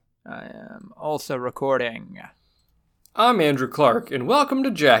I am also recording. I'm Andrew Clark, and welcome to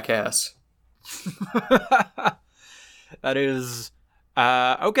Jackass. That is,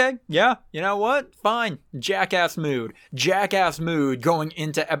 okay, yeah, you know what? Fine. Jackass mood. Jackass mood going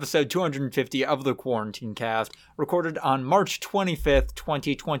into episode 250 of the Quarantine Cast, recorded on March 25th,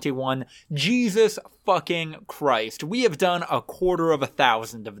 2021. Jesus fucking Christ. We have done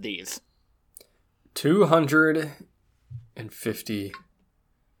 250 of these. 250.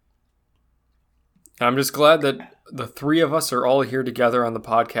 I'm just glad that the three of us are all here together on the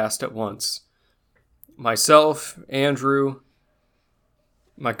podcast at once. Myself, Andrew,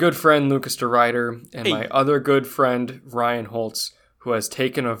 my good friend Lucas DeRuyter, and my other good friend Ryan Holtz, who has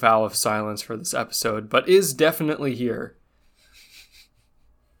taken a vow of silence for this episode, but is definitely here.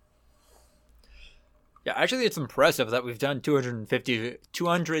 Yeah, actually it's impressive that we've done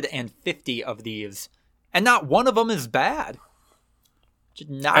 250 of these, and not one of them is bad.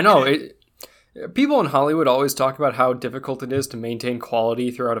 I know, people in Hollywood always talk about how difficult it is to maintain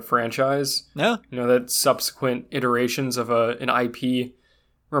quality throughout a franchise. Yeah. You know, that subsequent iterations of an IP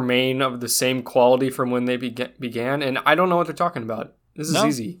remain of the same quality from when they began, and I don't know what they're talking about. This is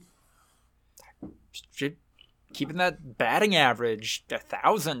easy. Keeping that batting average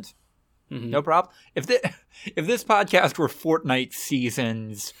 1,000. Mm-hmm. No problem. If this podcast were Fortnite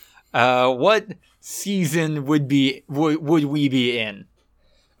seasons, what season would we be in?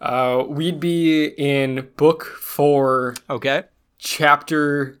 We'd be in book 4. Okay.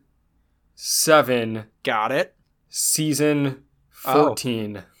 Chapter 7. Got it. Season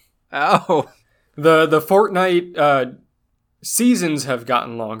 14. Oh. The Fortnite seasons have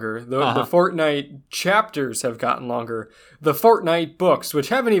gotten longer. The Fortnite chapters have gotten longer. The Fortnite books, which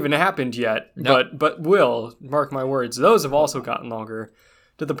haven't even happened yet, nope. but will, mark my words, those have also gotten longer.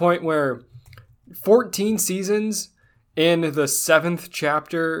 To the point where 14 seasons in the 7th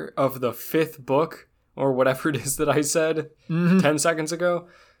chapter of the 5th book, or whatever it is that I said 10 seconds ago,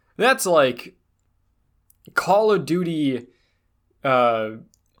 that's like Call of Duty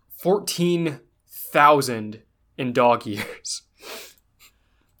 14,000 in dog years.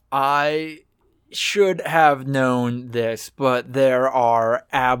 I should have known this, but there are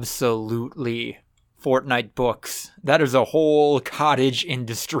absolutely Fortnite books. That is a whole cottage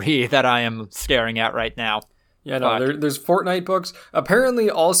industry that I am staring at right now. Yeah, no, there's Fortnite books. Apparently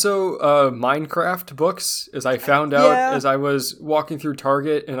also Minecraft books, as I found out as I was walking through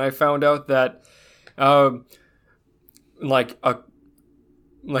Target, and I found out that like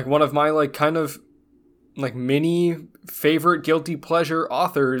one of my kind of mini favorite guilty pleasure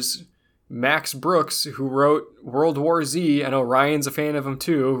authors, Max Brooks, who wrote World War Z. I know Ryan's a fan of him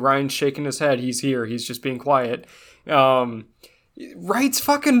too. Ryan's shaking his head. He's here. He's just being quiet. Writes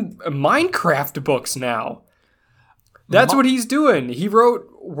fucking Minecraft books now. That's what he's doing. He wrote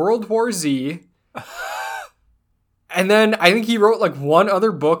World War Z. And then I think he wrote one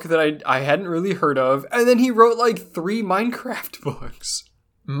other book that I hadn't really heard of. And then he wrote 3 Minecraft books.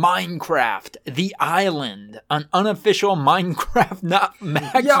 Minecraft, The Island, an unofficial Minecraft, not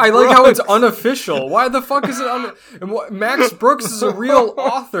Max Yeah, I Brooks. like how it's unofficial. Why the fuck is it Max Brooks is a real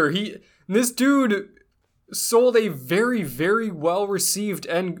author. This dude sold a very, very well-received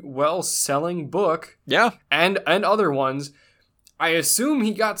and well-selling book. Yeah. And other ones. I assume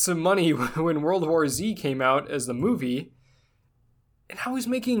he got some money when World War Z came out as the movie. And now he's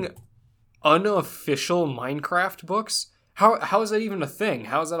making unofficial Minecraft books? How is that even a thing?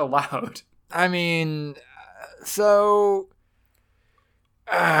 How is that allowed? I mean, so...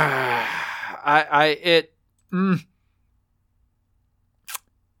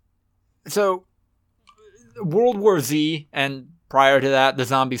 So, World War Z, and prior to that, the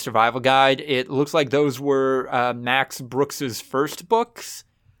Zombie Survival Guide, it looks like those were Max Brooks's first books.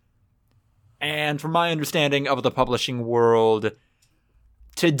 And from my understanding of the publishing world,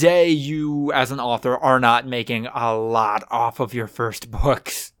 today you, as an author, are not making a lot off of your first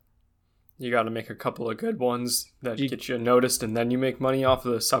books. You gotta make a couple of good ones that get you noticed, and then you make money off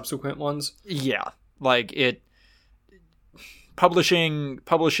of the subsequent ones. Yeah, Publishing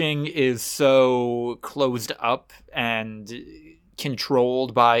is so closed up and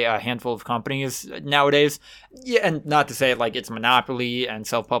controlled by a handful of companies nowadays. Yeah, and not to say it's a monopoly and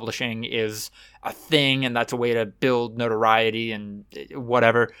self-publishing is a thing and that's a way to build notoriety and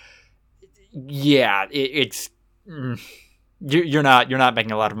whatever. Yeah, it's you're not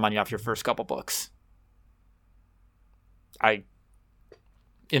making a lot of money off your first couple books.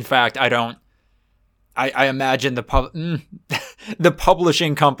 In fact, I don't. I imagine the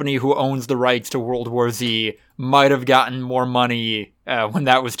publishing company who owns the rights to World War Z might have gotten more money when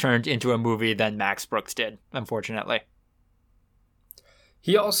that was turned into a movie than Max Brooks did, unfortunately.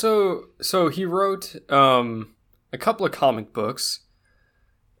 He also he wrote a couple of comic books.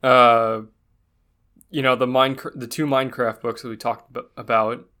 The two Minecraft books that we talked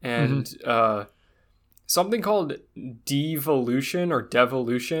about, and something called Devolution or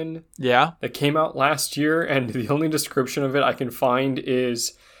Devolution. Yeah. That came out last year, and the only description of it I can find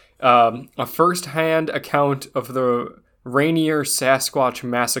is a first-hand account of the Rainier Sasquatch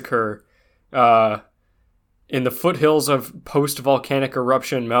Massacre in the foothills of post-volcanic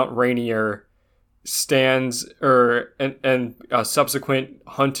eruption Mount Rainier stands, and a subsequent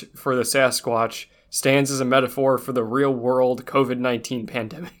hunt for the Sasquatch stands as a metaphor for the real-world COVID-19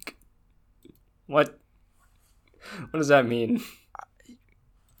 pandemic. What does that mean?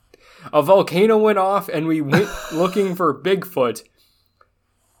 A volcano went off and we went looking for Bigfoot.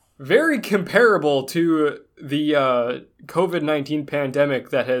 Very comparable to the COVID-19 pandemic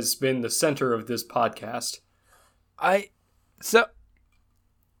that has been the center of this podcast.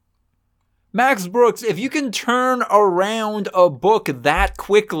 Max Brooks, if you can turn around a book that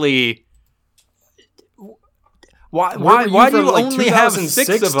quickly, why do you only have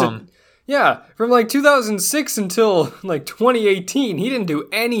 6 of them? Yeah, from like 2006 until like 2018, he didn't do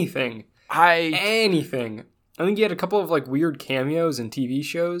anything. Anything. I think he had a couple of like weird cameos in TV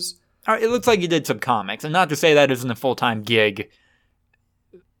shows. It looks like he did some comics, and not to say that isn't a full-time gig,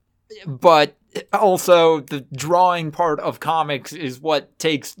 but also the drawing part of comics is what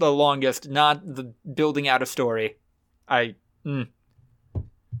takes the longest, not the building out a story. I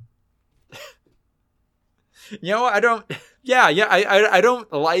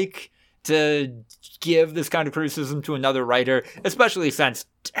don't like to give this kind of criticism to another writer, especially since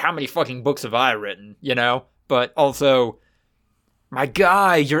how many fucking books have I written, But also, my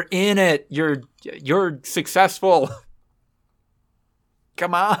guy, you're in it. You're successful.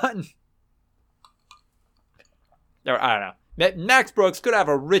 Come on. Or, I don't know. Max Brooks could have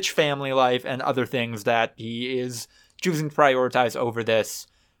a rich family life and other things that he is choosing to prioritize over this.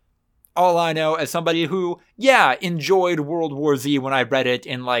 All I know, as somebody who, enjoyed World War Z when I read it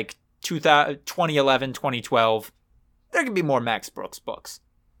in like 2011, 2012, there could be more Max Brooks books.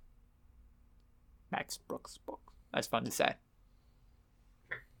 Max Brooks book. That's fun to say.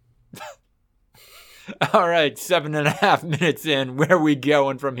 All right, 7.5 minutes in. Where are we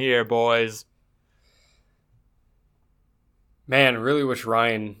going from here, boys? Man, I really wish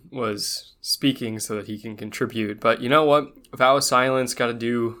Ryan was speaking so that he can contribute. But you know what? Vow of Silence got to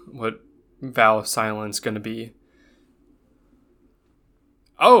do what Vow of Silence going to be.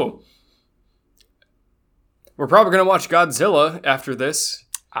 Oh! We're probably going to watch Godzilla after this.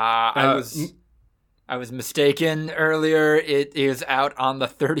 I was mistaken earlier. It is out on the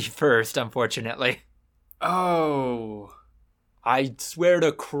 31st, unfortunately. Oh. I swear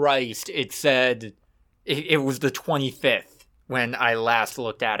to Christ, it said it was the 25th when I last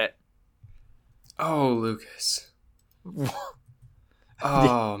looked at it. Oh, Lucas.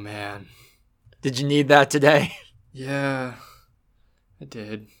 Oh, man. Did you need that today? Yeah, I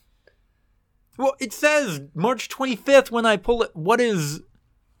did. Well, it says March 25th when I pull it. What is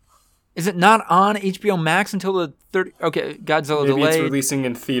it not on HBO Max until the 30th? Okay, Godzilla Maybe delayed. It's releasing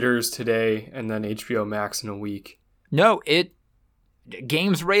in theaters today and then HBO Max in a week. No,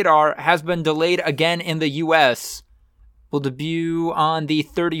 Games Radar has been delayed again in the US. Will debut on the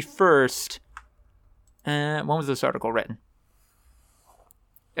 31st. When was this article written?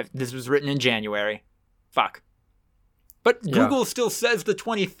 If this was written in January. Fuck. But Google still says the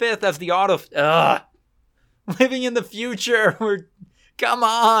 25th as the auto... Ugh. Living in the future. Come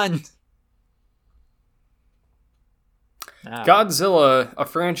on. Godzilla, a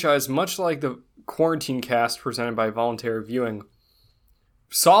franchise much like the Quarantine Cast presented by Voluntary Viewing.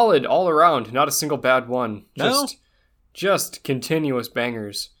 Solid all around. Not a single bad one. No? Just continuous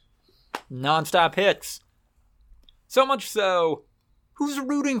bangers. Non-stop hits. So much so, who's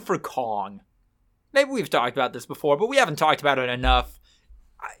rooting for Kong? Maybe we've talked about this before, but we haven't talked about it enough.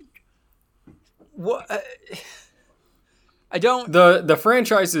 I don't... The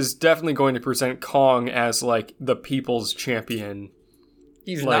franchise is definitely going to present Kong as, like, the people's champion.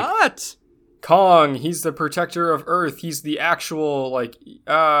 He's not. Kong, he's the protector of Earth. He's the actual, like,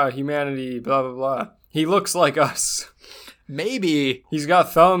 humanity, blah, blah, blah. He looks like us. Maybe. He's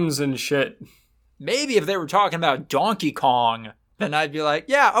got thumbs and shit. Maybe if they were talking about Donkey Kong, then I'd be like,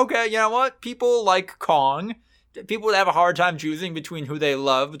 yeah, okay, you know what? People like Kong. People would have a hard time choosing between who they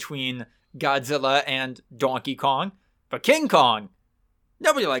love, between Godzilla and Donkey Kong. But King Kong,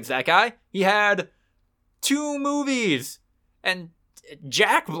 nobody likes that guy. He had 2 movies, and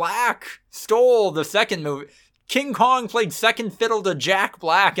Jack Black stole the second movie. King Kong played second fiddle to Jack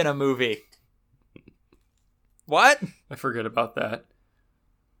Black in a movie. What? I forget about that.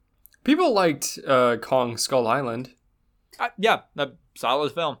 People liked Kong Skull Island. Yeah, a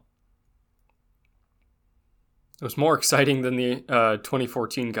solid film. It was more exciting than the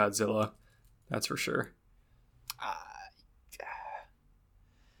 2014 Godzilla. That's for sure.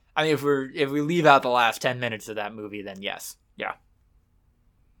 I mean, if we leave out the last 10 minutes of that movie, then yes. Yeah.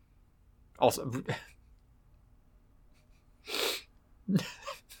 Also,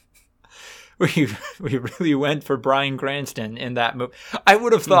 we really went for Bryan Cranston in that movie. I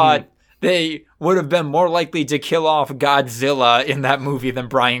would have thought they would have been more likely to kill off Godzilla in that movie than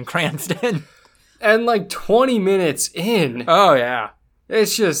Bryan Cranston. And like 20 minutes in. Oh, yeah.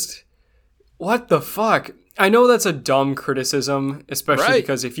 It's just, what the fuck? I know that's a dumb criticism, especially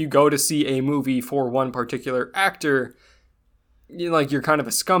because if you go to see a movie for one particular actor, you're kind of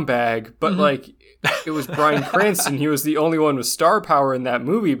a scumbag. But it was Bryan Cranston. He was the only one with star power in that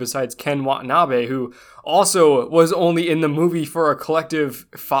movie besides Ken Watanabe, who also was only in the movie for a collective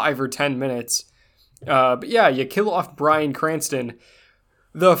 5 or 10 minutes. But yeah, you kill off Bryan Cranston,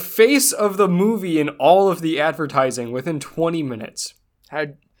 the face of the movie in all of the advertising, within 20 minutes.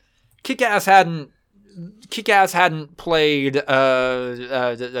 Kick-Ass hadn't played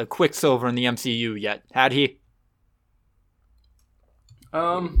the Quicksilver in the MCU yet, had he?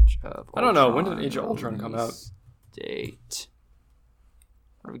 I don't know. When did Age of Ultron come out? Date.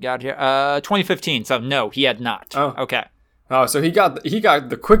 What do we got here? 2015. So no, he had not. Oh, okay. Oh, so he got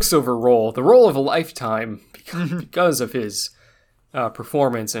the Quicksilver role, the role of a lifetime, because of his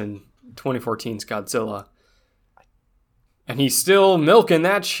performance in 2014's Godzilla. And he's still milking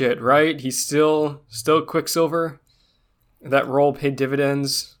that shit, right? He's still Quicksilver. That role paid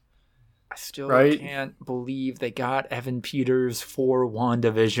dividends. I still can't believe they got Evan Peters for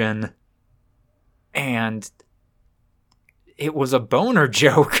WandaVision. And it was a boner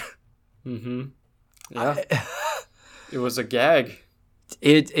joke. Mm-hmm. Yeah. It was a gag.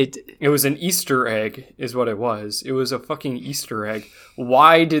 It was an Easter egg, is what it was. It was a fucking Easter egg.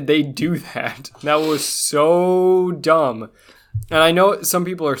 Why did they do that? That was so dumb. And I know some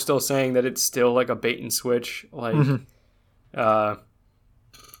people are still saying that it's still like a bait and switch,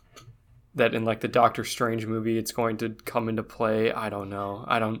 that in like the Doctor Strange movie, it's going to come into play. I don't know.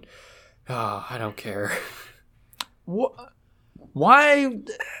 I don't care. Why?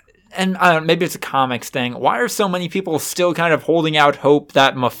 And maybe it's a comics thing. Why are so many people still kind of holding out hope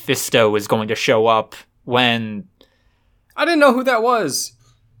that Mephisto is going to show up when... I didn't know who that was.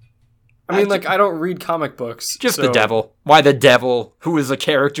 I mean, I don't read comic books. Just the devil. Why the devil, who is a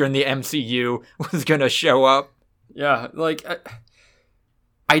character in the MCU, was going to show up? Yeah,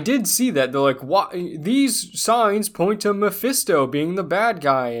 I did see that. They're like, why? These signs point to Mephisto being the bad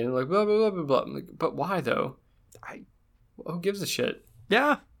guy, and blah, blah, blah, blah, blah. But why, though? Who gives a shit?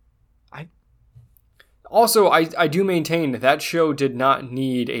 Yeah. Also, I do maintain that show did not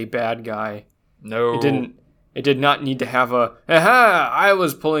need a bad guy. No. It didn't. It did not need to have a, I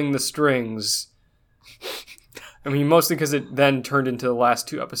was pulling the strings. I mean, mostly because it then turned into the last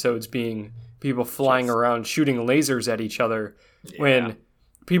 2 episodes being people flying around shooting lasers at each other, when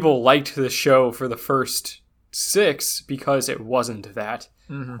people liked the show for the first 6 because it wasn't that.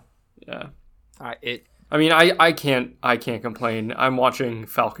 Mm-hmm. Yeah. I mean, I can't complain. I'm watching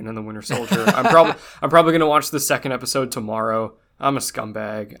Falcon and the Winter Soldier. I'm probably gonna watch the 2nd episode tomorrow. I'm a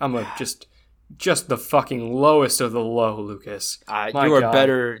scumbag. I'm just the fucking lowest of the low, Lucas.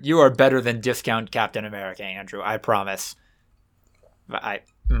 You are better than discount Captain America, Andrew. I promise.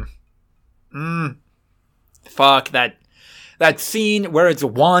 Fuck that scene where it's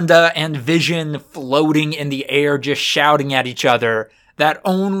Wanda and Vision floating in the air, just shouting at each other. That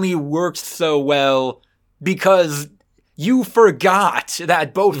only worked so well because you forgot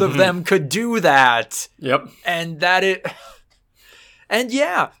that both of them could do that. Yep. And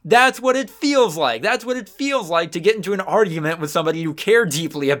yeah, that's what it feels like. That's what it feels like to get into an argument with somebody you care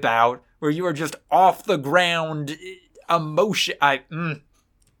deeply about, where you are just off the ground emotion.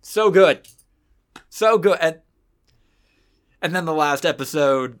 So good. So good. And then the last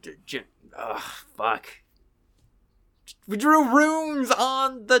episode, fuck. We drew runes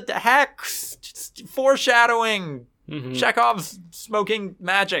on the hex, just foreshadowing. Chekhov's smoking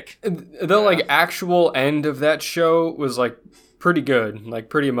magic. The actual end of that show was pretty good,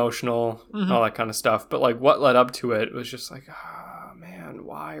 pretty emotional, all that kind of stuff. But what led up to it was just man,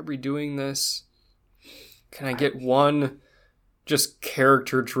 why are we doing this? Can I get one just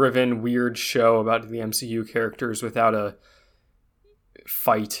character-driven weird show about the MCU characters without a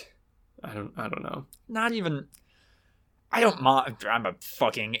fight? I don't know. Not even. I don't mind. I'm a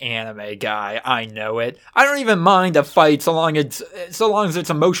fucking anime guy. I know it. I don't even mind a fight so long as it's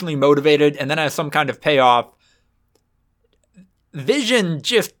emotionally motivated and then has some kind of payoff. Vision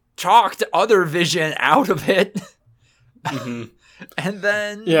just talked other Vision out of it. Mm-hmm. And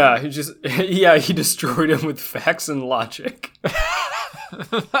then... Yeah, he destroyed him with facts and logic.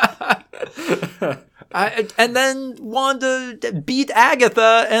 And then Wanda beat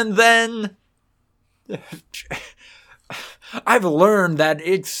Agatha, and then... I've learned that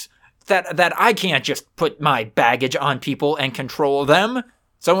that I can't just put my baggage on people and control them.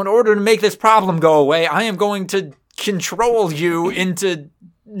 So in order to make this problem go away, I am going to control you into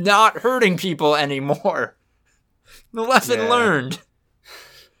not hurting people anymore. The lesson learned.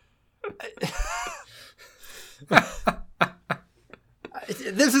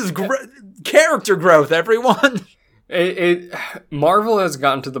 This is character growth, everyone. Marvel has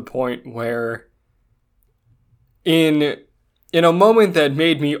gotten to the point where in a moment that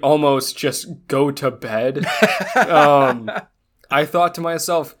made me almost just go to bed, I thought to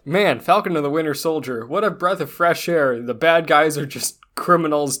myself, man, Falcon and the Winter Soldier, what a breath of fresh air. The bad guys are just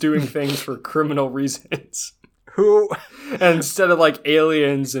criminals doing things for criminal reasons. And instead of like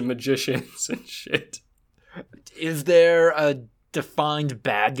aliens and magicians and shit. Is there a defined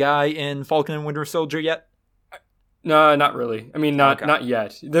bad guy in Falcon and Winter Soldier yet? No, not really. I mean, not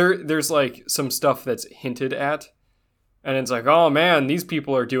yet. There's like some stuff that's hinted at, and it's like, oh man, these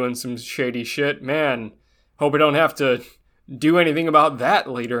people are doing some shady shit. Man, hope we don't have to do anything about that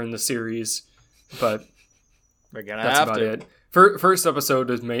later in the series. But that's about it. First episode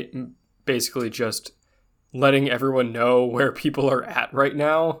is basically just letting everyone know where people are at right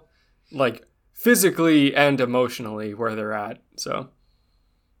now, like physically and emotionally where they're at. So.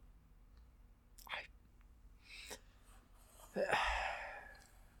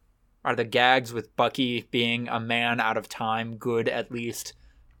 Are the gags with Bucky being a man out of time good at least?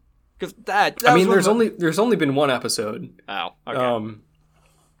 Because that I mean, there's only been one episode. Oh, okay.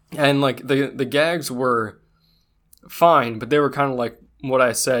 And like the gags were fine, but they were kind of like what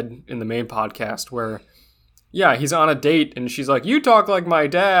I said in the main podcast, where yeah, he's on a date and she's like, "You talk like my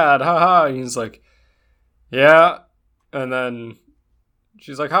dad," haha. And he's like, "Yeah," and then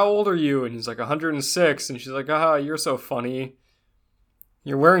she's like, "How old are you?" And he's like, 106. And she's like, "Haha, you're so funny.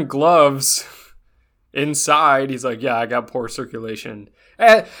 You're wearing gloves." Inside, he's like, "Yeah, I got poor circulation."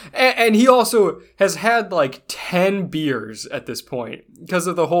 And he also has had like 10 beers at this point because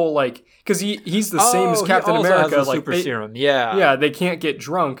of the whole like, because he's the same as Captain America. Has a like super serum, yeah. Yeah, they can't get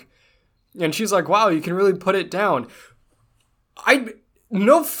drunk. And she's like, "Wow, you can really put it down."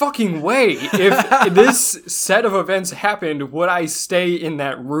 No fucking way. If this set of events happened, would I stay in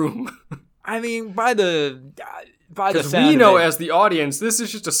that room? I mean, by the because we know as the audience, this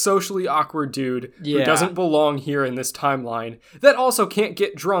is just a socially awkward dude who doesn't belong here in this timeline, that also can't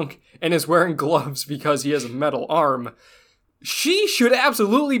get drunk and is wearing gloves because he has a metal arm. She should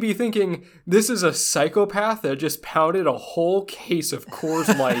absolutely be thinking, this is a psychopath that just pounded a whole case of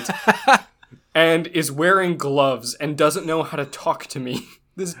Coors Light and is wearing gloves and doesn't know how to talk to me.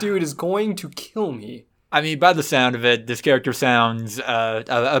 This dude is going to kill me. I mean, by the sound of it, this character sounds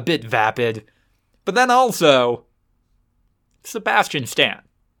a bit vapid. But then also, Sebastian Stan.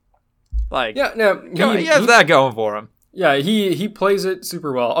 Like, yeah, no, he has that going for him. Yeah, he plays it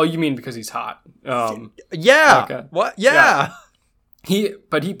super well. Oh, you mean because he's hot? Yeah. Okay. What? Yeah.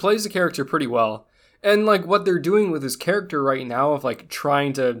 But he plays the character pretty well. And like what they're doing with his character right now of like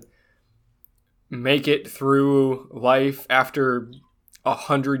trying to make it through life after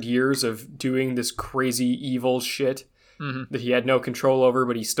 100 years of doing this crazy evil shit that he had no control over,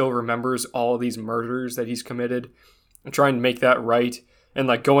 but he still remembers all of these murders that he's committed and trying to make that right. And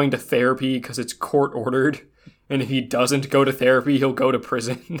like going to therapy because it's court ordered. And if he doesn't go to therapy, he'll go to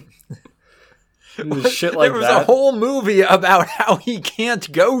prison. Shit like that. There was a whole movie about how he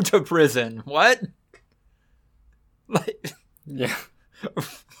can't go to prison. What? Like, yeah.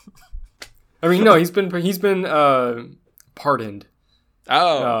 I mean, no, he's been pardoned.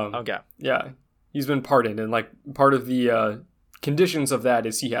 Oh, okay. Yeah, he's been pardoned, and like part of the conditions of that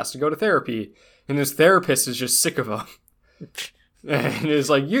is he has to go to therapy, and his therapist is just sick of him, and is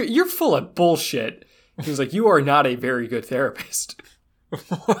like, "You're full of bullshit." He's like, "You are not a very good therapist."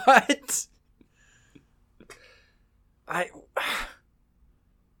 What?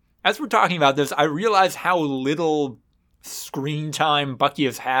 As we're talking about this, I realize how little screen time Bucky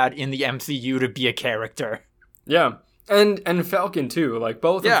has had in the MCU to be a character. Yeah. And Falcon too. Like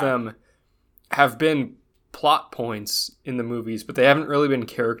both of them have been plot points in the movies, but they haven't really been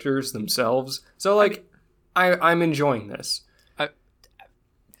characters themselves. So like I'm enjoying this.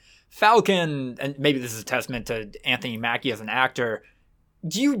 Falcon, and maybe this is a testament to Anthony Mackie as an actor,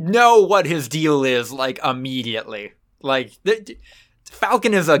 you know what his deal is, like, immediately. Like,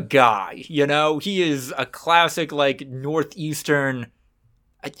 Falcon is a guy, you know? He is a classic, like, Northeastern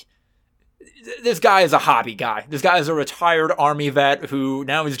This guy is a hobby guy. This guy is a retired Army vet who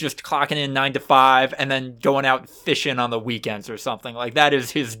now is just clocking in 9 to 5 and then going out fishing on the weekends or something. Like, that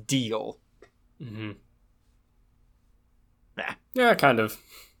is his deal. Mm-hmm. Nah. Yeah, kind of.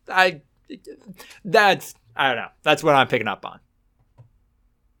 I don't know. That's what I'm picking up on.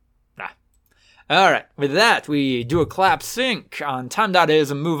 Nah. All right. With that, we do a clap sync on time.is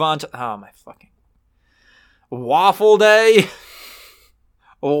and move on to... Oh, my fucking... Waffle Day.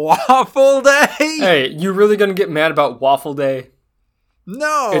 Waffle Day? Hey, you really gonna get mad about Waffle Day?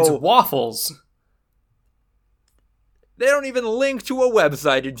 No. It's waffles. They don't even link to a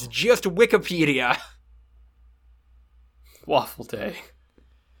website. It's just Wikipedia. Waffle Day.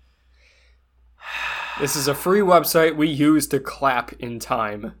 This is a free website we use to clap in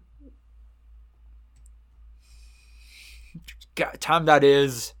time.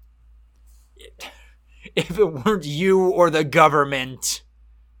 Time.is. If it weren't you or the government.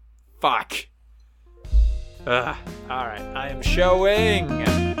 Fuck. Alright, I am showing.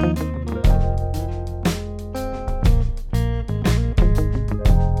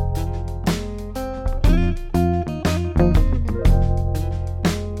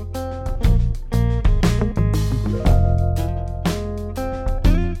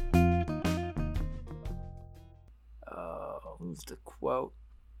 Who's the quote?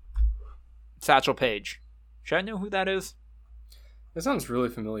 Satchel Paige. Should I know who that is? That sounds really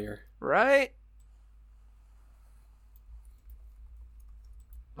familiar. Right?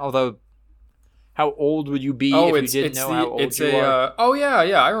 Although, how old would you be if you didn't know how old you are? Oh,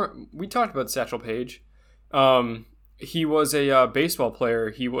 yeah. We talked about Satchel Paige. He was a baseball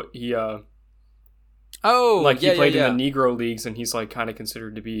player. He played in the Negro Leagues, and he's like kind of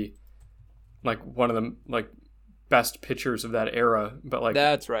considered to be like one of the like best pitchers of that era. But like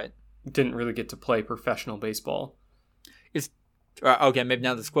that's right. Didn't really get to play professional baseball. Okay, maybe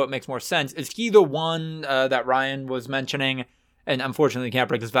now this quote makes more sense. Is he the one that Ryan was mentioning? And unfortunately, can't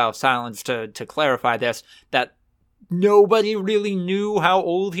break his vow of silence to clarify this, that nobody really knew how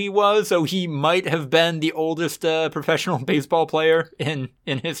old he was, so he might have been the oldest professional baseball player in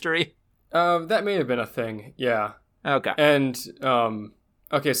history? That may have been a thing, yeah. Okay. And,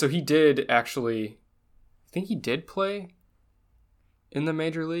 okay, so he did actually, I think he did play in the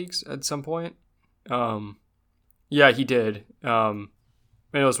major leagues at some point. Yeah, he did. And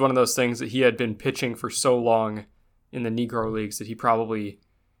it was one of those things that he had been pitching for so long in the Negro Leagues that he probably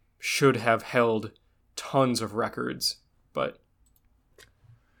should have held tons of records. But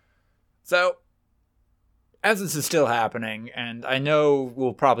so, as this is still happening, and I know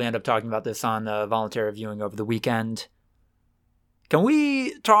we'll probably end up talking about this on voluntary viewing over the weekend, can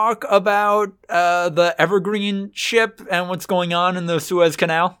we talk about the Evergreen ship and what's going on in the Suez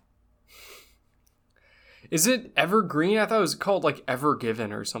Canal? Is it Evergreen? I thought it was called like Ever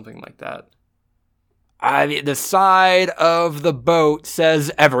Given or something like that. I mean, the side of the boat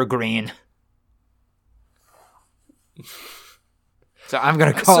says Evergreen. So I'm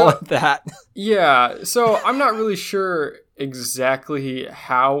going to call it that. Yeah, so I'm not really sure exactly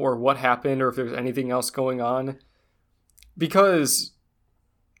how or what happened or if there's anything else going on. Because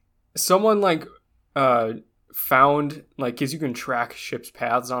someone found, because you can track ships'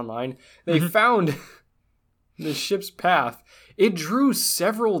 paths online, they found the ship's path. It drew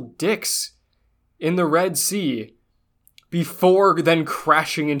several dicks in the Red Sea before then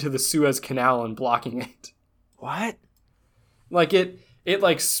crashing into the Suez Canal and blocking it. What? It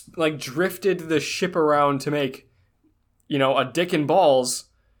drifted the ship around to make, a dick and balls,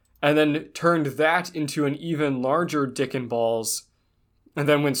 and then turned that into an even larger dick and balls, and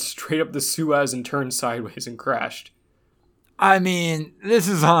then went straight up the Suez and turned sideways and crashed. I mean, this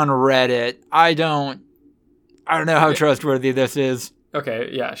is on Reddit. I don't know how trustworthy this is.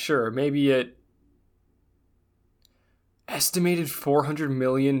 Okay, yeah, sure. Maybe it estimated $400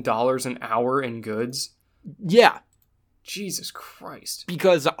 million an hour in goods. Yeah. Jesus Christ.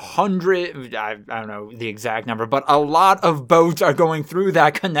 Because I don't know the exact number, but a lot of boats are going through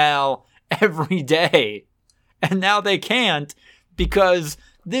that canal every day. And now they can't because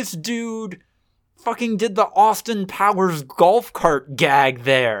this dude fucking did the Austin Powers golf cart gag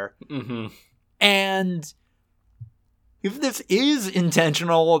there. Mm-hmm. And if this is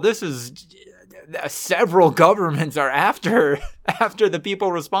intentional, this is... several governments are after the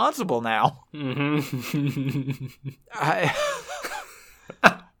people responsible now. Mm-hmm. I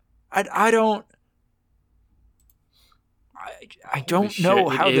don't know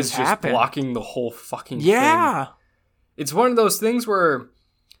how this happened. Just blocking the whole fucking thing. It's one of those things where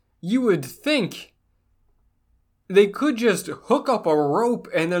you would think they could just hook up a rope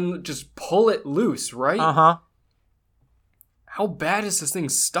and then just pull it loose, right? Uh-huh. How bad is this thing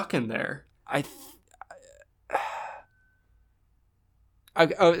stuck in there?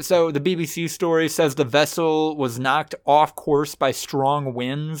 So the BBC story says the vessel was knocked off course by strong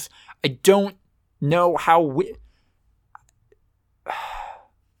winds. I don't know how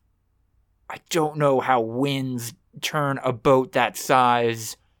I don't know how winds turn a boat that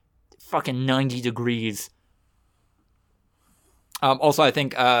size fucking 90 degrees. Also, I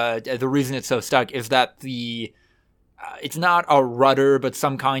think the reason it's so stuck is that it's not a rudder, but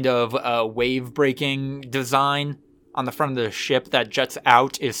some kind of wave-breaking design on the front of the ship that juts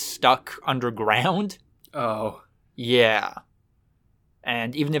out is stuck underground. Oh. Yeah.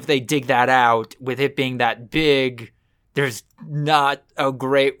 And even if they dig that out, with it being that big, there's not a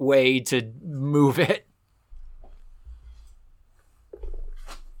great way to move it.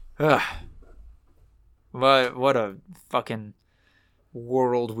 Ugh. What a fucking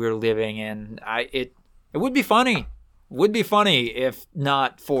world we're living in. It would be funny. Would be funny if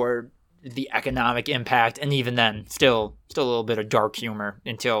not for the economic impact, and even then, still a little bit of dark humor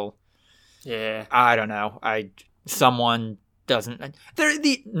until, I don't know. Someone doesn't.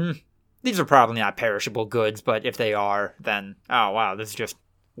 These are probably not perishable goods, but if they are, then oh wow, this is just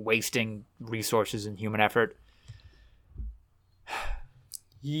wasting resources and human effort.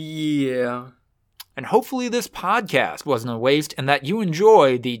 Yeah. And hopefully this podcast wasn't a waste, and that you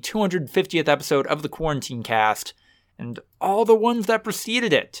enjoy the 250th episode of the Quarantine Cast and all the ones that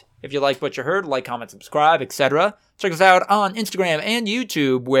preceded it. If you liked what you heard, like, comment, subscribe, etc. Check us out on Instagram and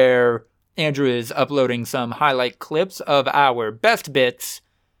YouTube, where Andrew is uploading some highlight clips of our best bits.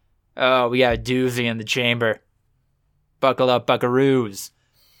 Oh, we got a doozy in the chamber. Buckle up, buckaroos.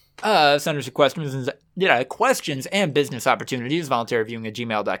 Send us your questions and business opportunities,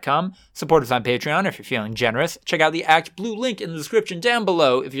 voluntaryviewing@gmail.com. Support us on Patreon if you're feeling generous. Check out the Act Blue link in the description down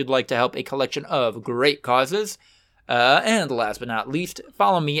below if you'd like to help a collection of great causes. And last but not least,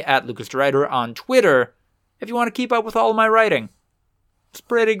 follow me at Lucas the Writer on Twitter if you want to keep up with all of my writing. It's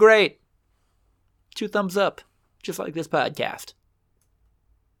pretty great. 2 thumbs up, just like this podcast.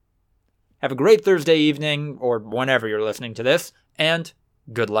 Have a great Thursday evening, or whenever you're listening to this, and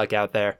good luck out there.